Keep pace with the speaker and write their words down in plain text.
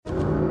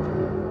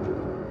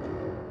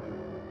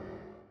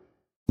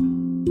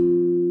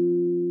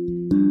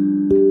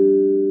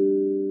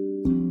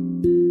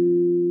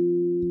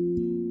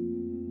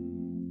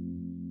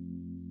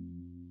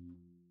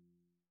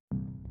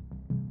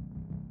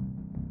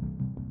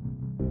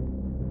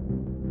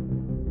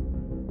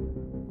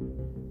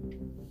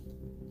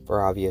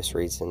For obvious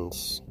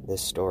reasons,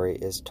 this story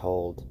is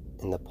told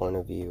in the point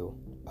of view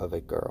of a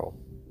girl.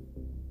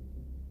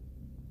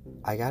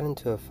 I got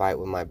into a fight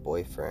with my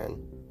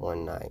boyfriend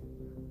one night.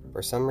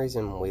 For some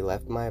reason, we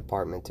left my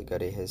apartment to go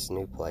to his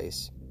new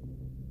place.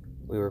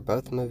 We were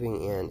both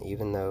moving in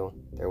even though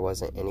there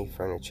wasn't any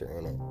furniture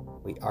in it.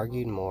 We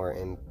argued more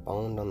and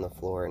boned on the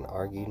floor and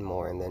argued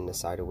more and then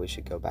decided we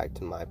should go back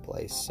to my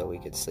place so we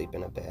could sleep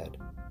in a bed.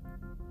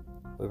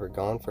 We were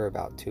gone for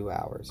about 2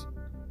 hours.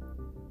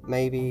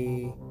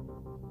 Maybe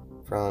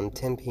from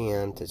 10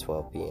 p.m. to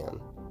 12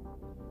 p.m.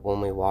 When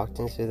we walked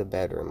into the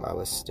bedroom, I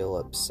was still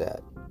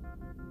upset.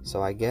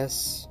 So I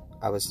guess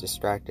I was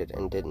distracted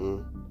and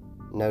didn't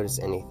notice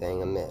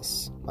anything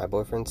amiss. My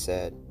boyfriend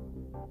said,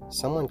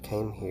 "Someone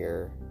came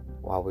here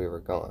while we were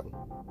gone,"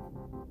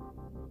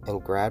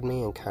 and grabbed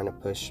me and kind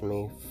of pushed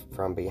me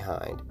from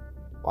behind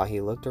while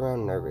he looked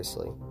around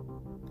nervously.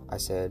 I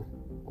said,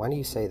 "Why do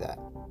you say that?"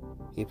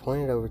 He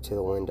pointed over to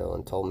the window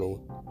and told me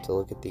to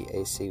look at the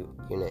AC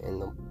unit in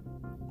the...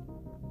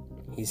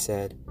 He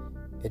said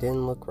it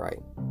didn't look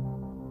right,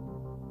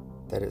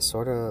 that it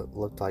sort of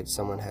looked like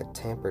someone had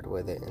tampered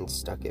with it and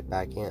stuck it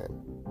back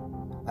in.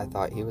 I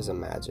thought he was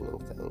imagining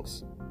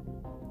things.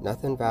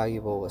 Nothing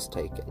valuable was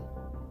taken.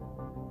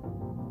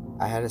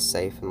 I had a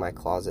safe in my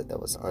closet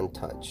that was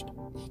untouched.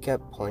 He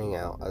kept pointing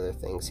out other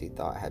things he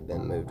thought had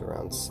been moved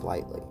around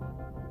slightly.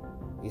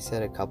 He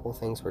said a couple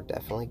things were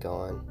definitely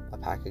gone, a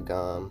pack of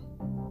gum,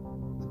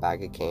 a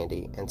bag of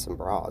candy, and some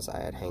bras I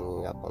had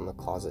hanging up on the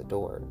closet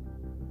door.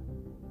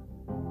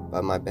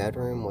 But my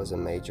bedroom was a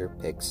major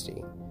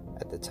pigsty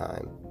at the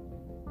time.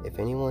 If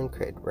anyone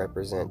could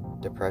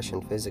represent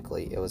depression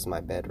physically, it was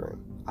my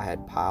bedroom. I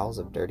had piles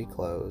of dirty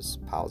clothes,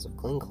 piles of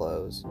clean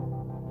clothes,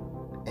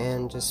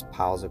 and just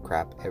piles of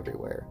crap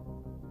everywhere.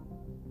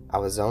 I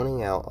was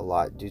zoning out a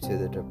lot due to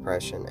the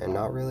depression and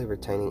not really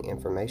retaining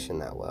information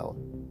that well.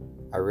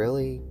 I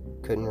really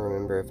couldn't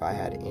remember if I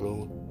had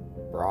any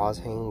bras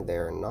hanging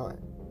there or not.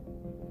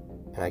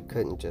 And I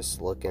couldn't just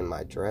look in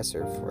my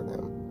dresser for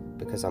them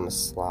because I'm a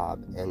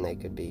slob and they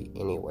could be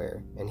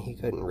anywhere, and he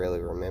couldn't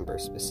really remember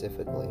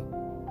specifically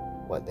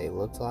what they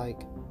looked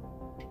like,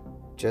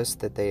 just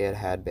that they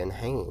had been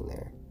hanging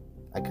there.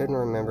 I couldn't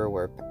remember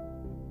where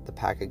the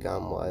pack of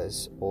gum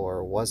was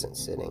or wasn't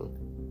sitting.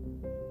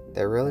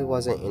 There really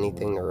wasn't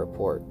anything to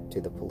report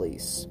to the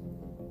police.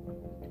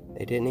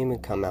 They didn't even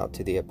come out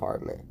to the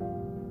apartment.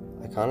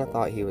 I kind of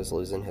thought he was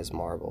losing his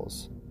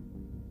marbles.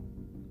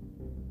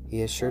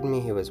 He assured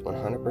me he was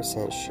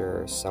 100%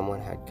 sure someone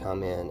had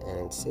come in and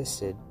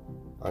insisted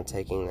on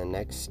taking the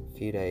next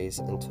few days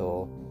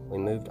until we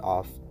moved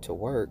off to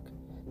work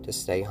to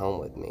stay home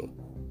with me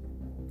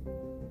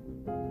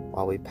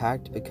while we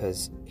packed,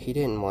 because he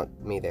didn't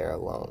want me there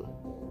alone.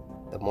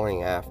 The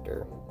morning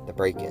after the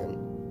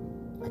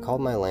break-in, I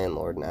called my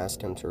landlord and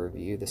asked him to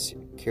review the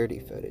security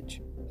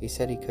footage. He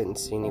said he couldn't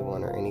see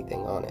anyone or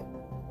anything on it.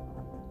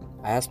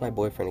 I asked my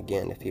boyfriend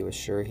again if he was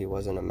sure he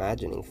wasn't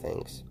imagining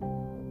things.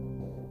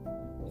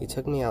 He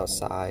took me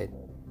outside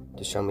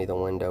to show me the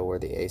window where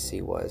the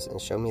AC was and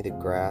show me the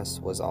grass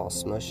was all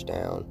smushed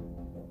down,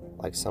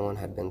 like someone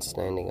had been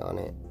standing on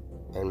it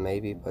and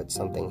maybe put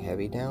something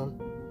heavy down.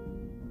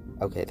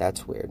 Okay,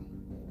 that's weird.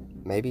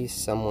 Maybe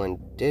someone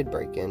did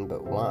break in,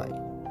 but why?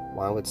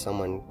 Why would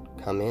someone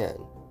come in?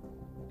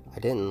 I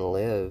didn't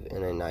live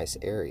in a nice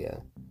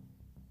area.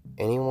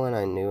 Anyone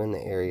I knew in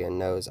the area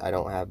knows I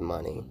don't have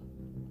money.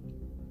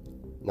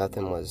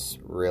 Nothing was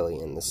really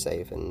in the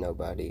safe and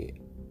nobody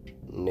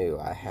knew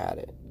I had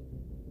it.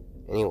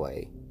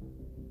 Anyway,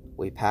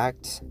 we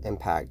packed and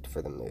packed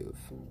for the move.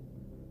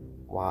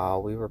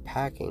 While we were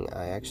packing,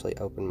 I actually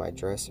opened my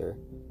dresser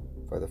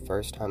for the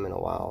first time in a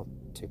while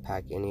to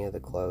pack any of the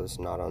clothes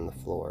not on the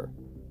floor.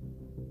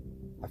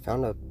 I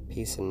found a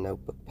piece of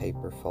notebook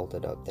paper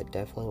folded up that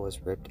definitely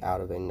was ripped out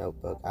of a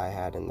notebook I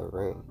had in the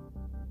room.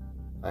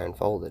 I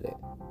unfolded it.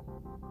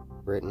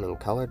 Written in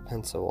colored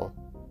pencil,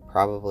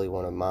 probably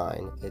one of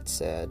mine, it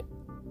said,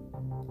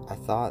 "I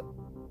thought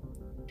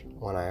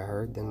when I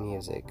heard the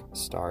music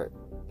start,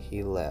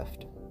 he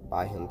left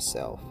by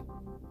himself,"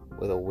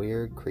 with a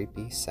weird,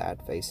 creepy,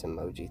 sad face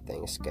emoji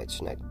thing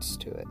sketched next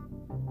to it.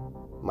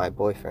 My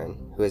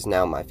boyfriend, who is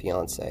now my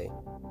fiance,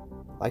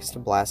 likes to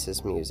blast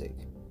his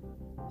music.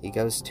 He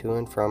goes to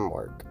and from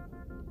work.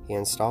 He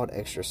installed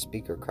extra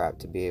speaker crap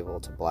to be able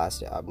to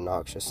blast it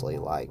obnoxiously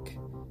like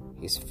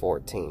he's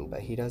 14, but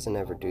he doesn't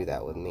ever do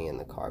that with me in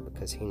the car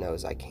because he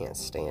knows I can't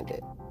stand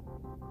it.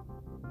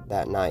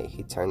 That night,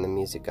 he turned the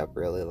music up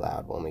really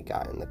loud when we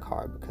got in the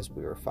car because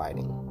we were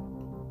fighting.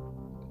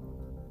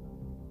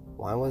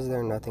 Why was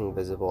there nothing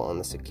visible on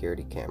the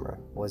security camera?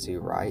 Was he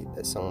right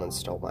that someone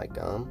stole my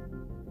gum?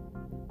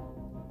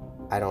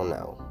 I don't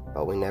know,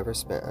 but we never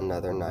spent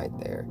another night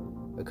there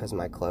because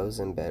my clothes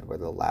and bed were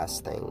the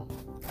last thing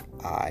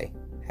I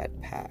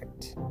had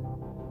packed.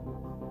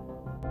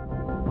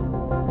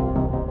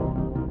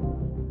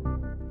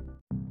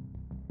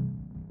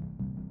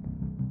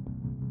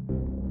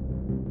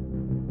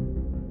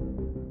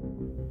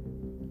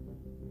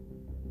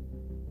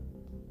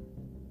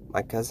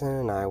 My cousin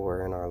and I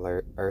were in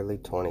our early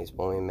 20s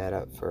when we met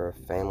up for a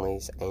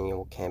family's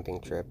annual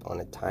camping trip on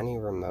a tiny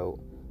remote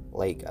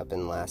lake up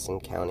in Lassen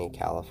County,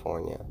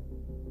 California.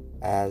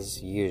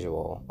 As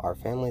usual, our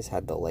families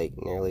had the lake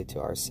nearly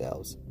to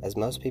ourselves, as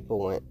most people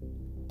went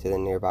to the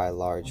nearby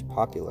large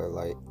popular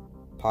lake,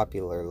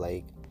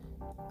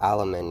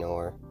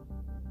 Alamanor.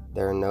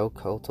 There are no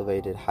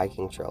cultivated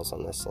hiking trails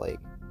on this lake,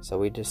 so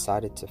we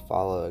decided to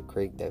follow a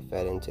creek that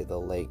fed into the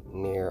lake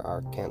near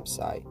our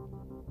campsite,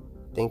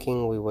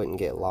 thinking we wouldn't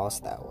get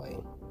lost that way.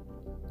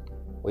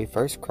 We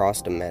first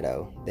crossed a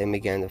meadow, then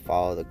began to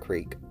follow the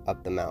creek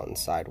up the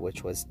mountainside,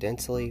 which was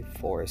densely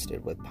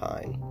forested with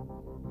pine.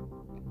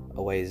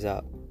 A ways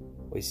up,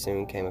 we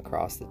soon came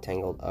across the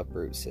tangled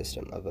uproot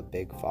system of a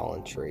big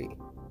fallen tree.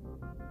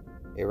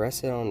 It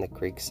rested on the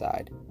creek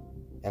side,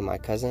 and my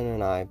cousin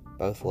and I,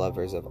 both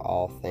lovers of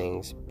all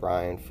things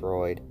Brian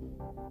Freud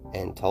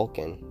and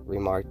Tolkien,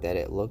 remarked that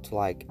it looked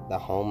like the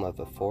home of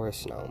a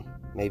forest gnome,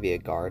 maybe a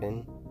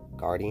guardian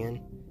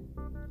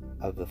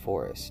of the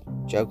forest.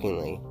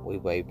 Jokingly, we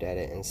waved at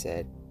it and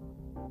said,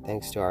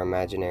 "Thanks to our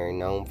imaginary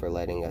gnome for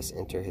letting us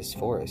enter his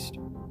forest."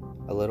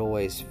 A little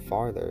ways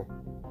farther,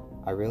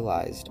 I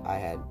realized I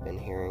had been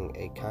hearing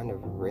a kind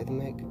of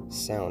rhythmic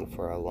sound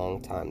for a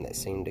long time that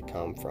seemed to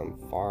come from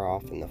far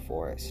off in the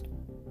forest.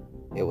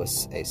 It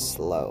was a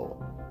slow,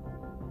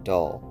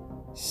 dull,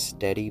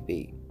 steady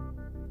beat,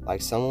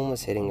 like someone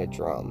was hitting a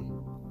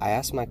drum. I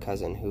asked my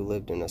cousin, who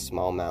lived in a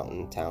small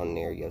mountain town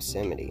near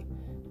Yosemite,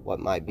 what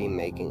might be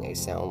making a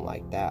sound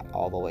like that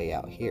all the way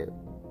out here.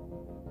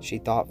 She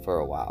thought for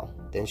a while,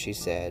 then she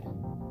said,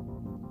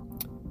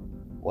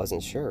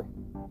 "Wasn't sure.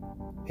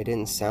 It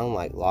didn't sound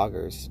like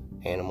loggers,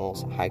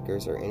 animals,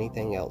 hikers, or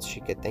anything else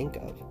she could think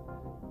of."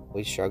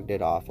 We shrugged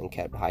it off and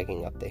kept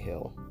hiking up the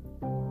hill.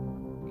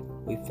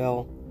 We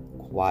fell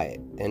quiet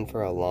then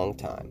for a long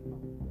time,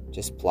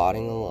 just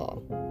plodding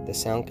along. The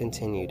sound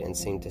continued and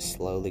seemed to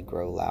slowly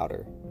grow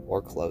louder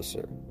or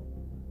closer.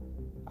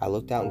 I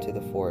looked out into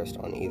the forest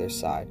on either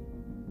side,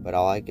 but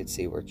all I could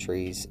see were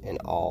trees in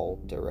all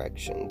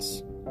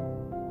directions.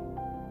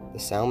 The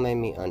sound made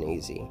me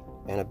uneasy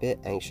and a bit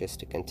anxious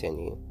to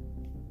continue.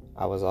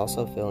 I was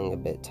also feeling a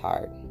bit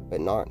tired,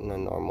 but not in a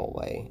normal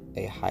way.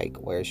 A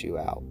hike wears you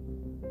out.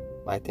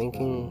 My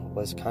thinking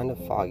was kind of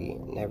foggy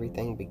and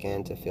everything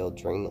began to feel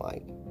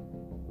dreamlike.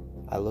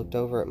 I looked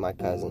over at my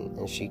cousin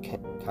and she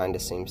kind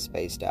of seemed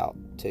spaced out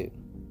too.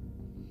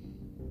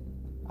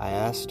 I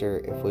asked her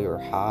if we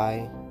were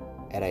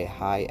at a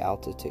high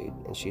altitude,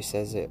 and she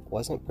says it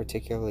wasn't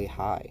particularly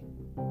high.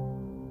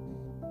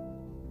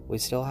 We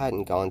still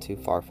hadn't gone too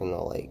far from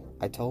the lake.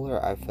 I told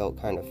her I felt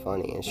kind of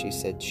funny and she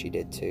said she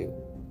did too,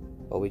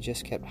 but we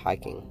just kept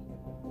hiking.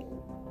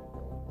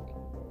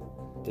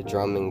 The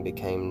drumming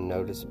became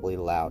noticeably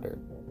louder.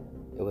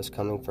 It was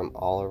coming from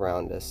all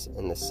around us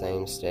in the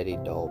same steady,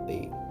 dull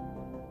beat.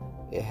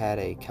 It had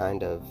a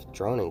kind of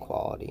droning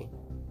quality,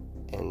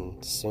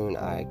 and soon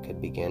I could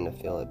begin to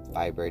feel it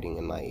vibrating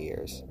in my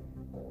ears,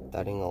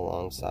 thudding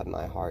alongside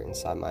my heart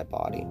inside my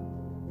body.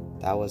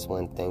 That was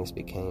when things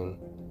became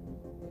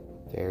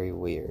very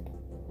weird.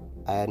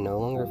 I had no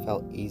longer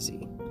felt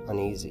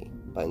uneasy,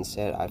 but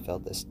instead I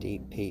felt this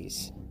deep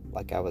peace,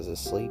 like I was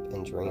asleep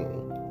and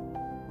dreaming.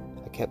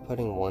 I kept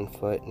putting one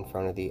foot in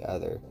front of the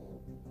other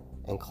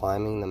and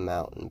climbing the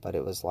mountain, but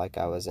it was like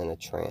I was in a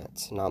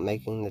trance, not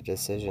making the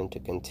decision to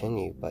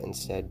continue, but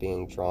instead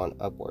being drawn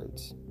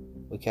upwards.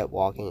 We kept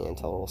walking in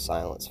total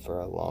silence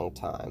for a long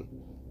time,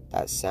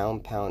 that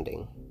sound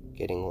pounding,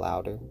 getting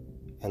louder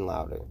and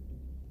louder.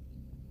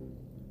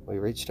 We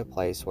reached a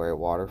place where a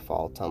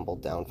waterfall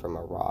tumbled down from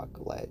a rock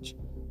ledge,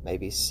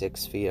 maybe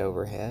 6 feet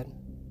overhead.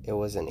 It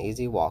was an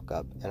easy walk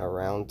up and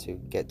around to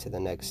get to the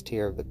next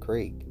tier of the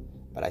creek,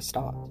 but I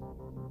stopped,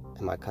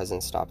 and my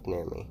cousin stopped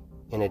near me.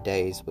 In a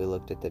daze, we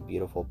looked at the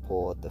beautiful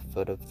pool at the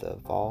foot of the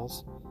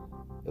falls.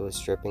 It was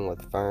dripping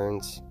with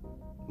ferns,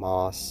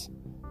 moss,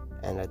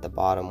 and at the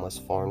bottom was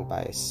formed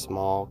by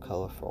small,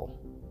 colorful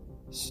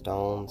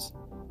stones.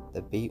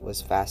 The beat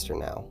was faster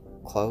now,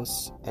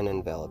 close and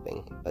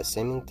enveloping, but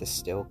seeming to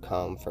still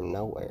come from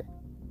nowhere.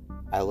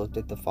 I looked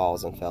at the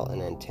falls and felt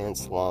an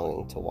intense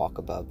longing to walk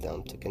above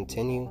them, to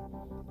continue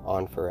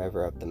on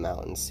forever up the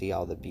mountain, see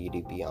all the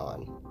beauty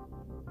beyond.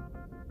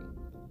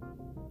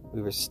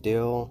 We were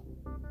still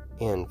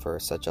in for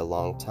such a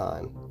long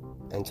time,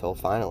 until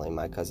finally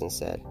my cousin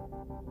said,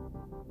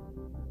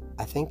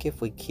 "I think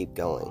if we keep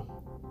going,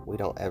 we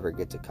don't ever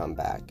get to come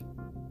back."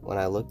 When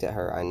I looked at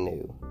her, I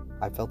knew.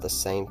 I felt the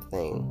same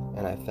thing,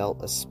 and I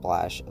felt a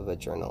splash of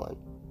adrenaline.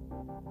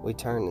 We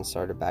turned and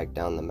started back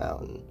down the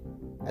mountain.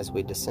 As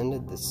we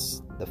descended,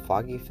 the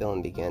foggy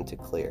feeling began to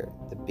clear.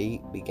 The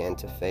beat began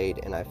to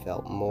fade, and I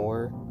felt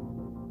more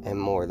and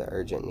more the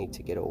urgent need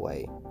to get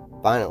away.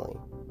 Finally,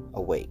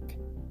 awake.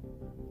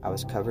 I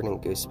was covered in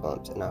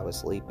goosebumps, and I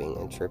was leaping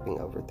and tripping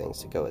over things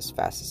to go as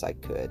fast as I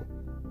could.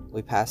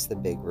 We passed the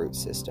big root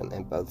system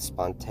and both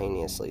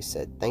spontaneously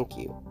said "thank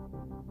you"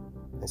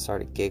 and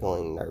started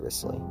giggling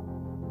nervously.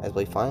 As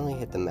we finally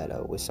hit the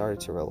meadow, we started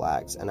to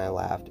relax, and I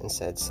laughed and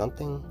said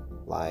something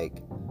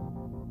like,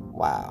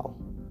 "Wow,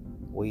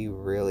 We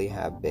really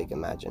have big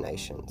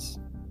imaginations.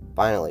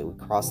 Finally, we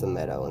crossed the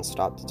meadow and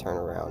stopped to turn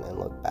around and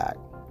look back.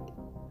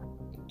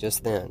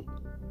 Just then,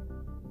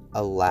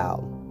 a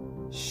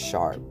loud,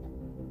 sharp,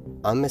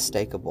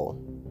 unmistakable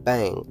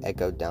bang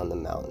echoed down the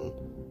mountain,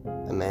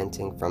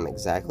 emanating from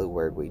exactly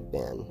where we'd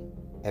been.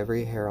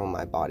 Every hair on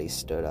my body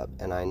stood up,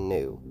 and I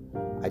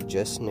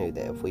just knew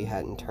that if we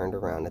hadn't turned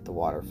around at the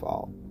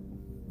waterfall,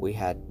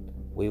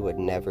 we would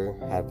never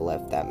have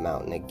left that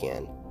mountain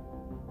again.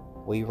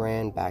 We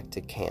ran back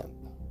to camp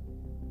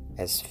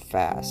as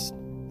fast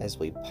as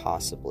we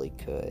possibly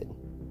could.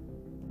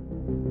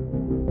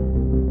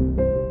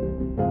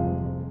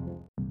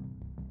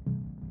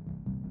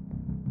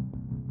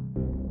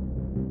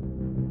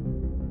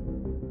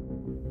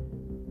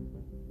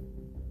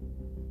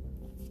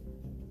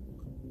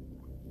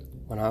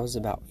 When I was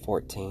about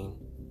 14,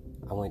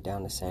 I went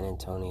down to San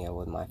Antonio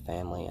with my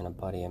family and a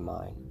buddy of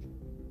mine.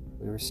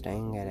 We were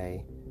staying at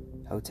a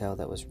hotel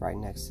that was right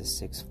next to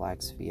Six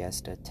Flags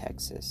Fiesta,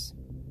 Texas.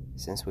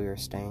 Since we were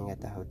staying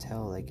at the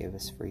hotel, they gave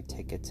us free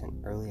tickets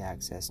and early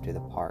access to the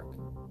park,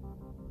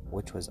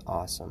 which was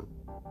awesome.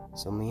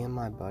 So me and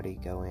my buddy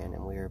go in,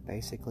 and we are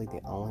basically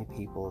the only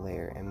people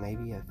there and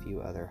maybe a few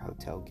other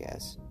hotel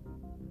guests.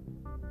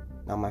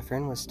 Now, my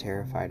friend was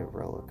terrified of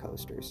roller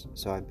coasters,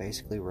 so I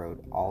basically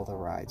rode all the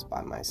rides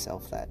by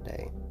myself that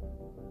day.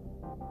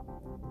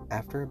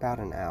 After about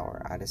an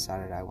hour, I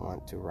decided I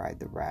want to ride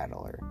the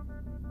Rattler,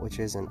 which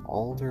is an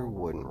older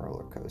wooden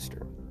roller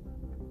coaster.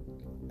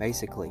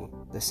 Basically,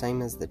 the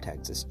same as the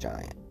Texas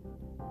Giant.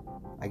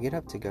 I get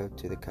up to go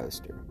to the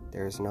coaster.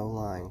 There is no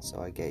line,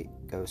 so I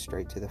go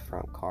straight to the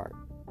front cart.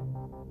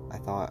 I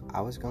thought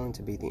I was going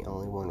to be the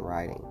only one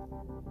riding,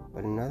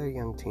 but another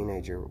young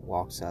teenager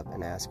walks up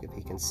and asks if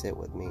he can sit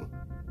with me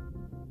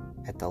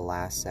at the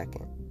last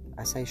second.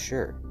 I say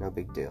sure, no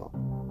big deal.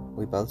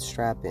 We both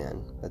strap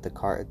in, but the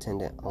cart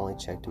attendant only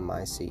checked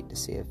my seat to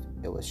see if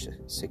it was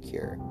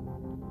secure.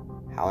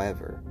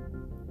 However,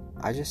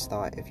 I just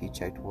thought if you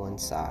checked one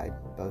side,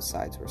 both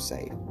sides were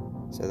safe.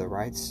 So the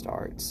ride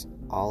starts,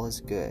 all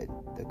is good,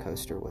 the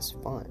coaster was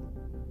fun.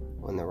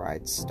 When the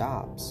ride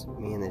stops,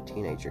 me and the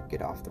teenager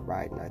get off the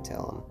ride and I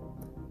tell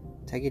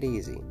him, "Take it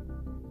easy,"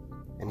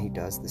 and he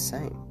does the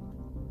same.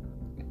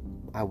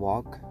 I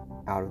walk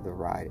out of the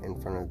ride in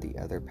front of the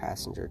other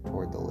passenger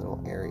toward the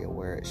little area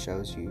where it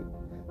shows you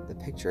the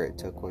picture it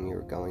took when you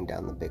were going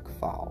down the big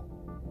fall.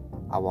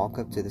 I walk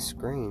up to the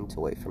screen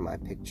to wait for my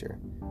picture.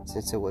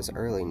 Since it was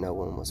early, no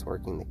one was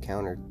working the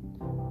counter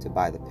to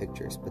buy the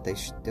pictures, but they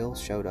still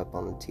showed up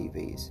on the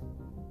TVs.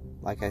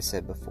 Like I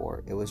said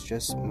before, it was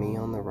just me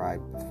on the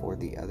ride before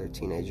the other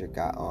teenager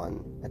got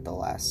on at the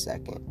last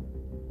second.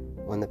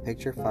 When the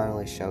picture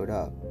finally showed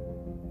up,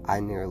 I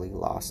nearly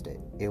lost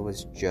it. It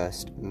was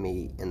just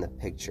me in the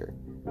picture.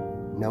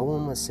 No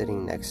one was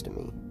sitting next to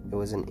me. It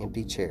was an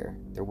empty chair.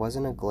 There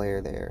wasn't a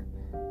glare there.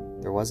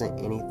 There wasn't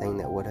anything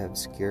that would have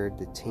obscured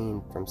the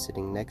teen from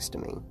sitting next to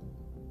me.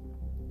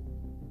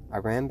 I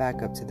ran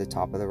back up to the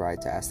top of the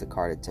ride to ask the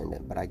cart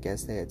attendant, but I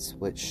guess they had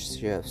switched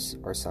shifts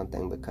or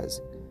something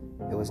because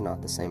it was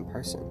not the same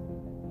person.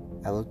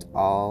 I looked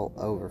all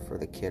over for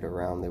the kid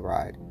around the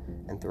ride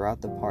and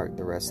throughout the park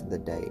the rest of the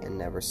day and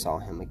never saw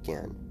him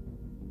again.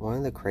 One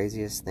of the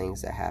craziest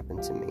things that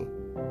happened to me.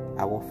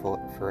 I will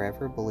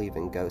forever believe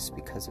in ghosts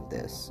because of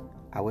this.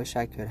 I wish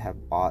I could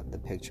have bought the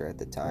picture at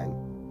the time.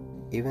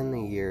 Even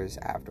the years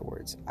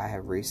afterwards, I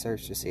have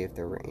researched to see if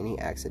there were any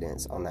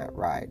accidents on that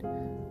ride,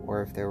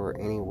 or if there were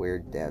any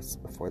weird deaths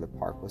before the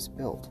park was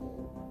built.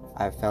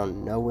 I have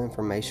found no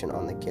information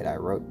on the kid I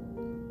rode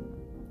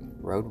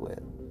with,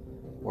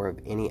 or of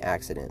any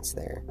accidents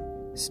there.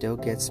 Still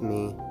gets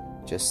me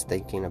just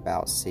thinking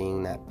about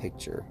seeing that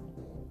picture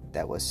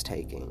that was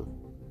taken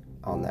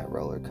on that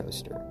roller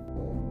coaster.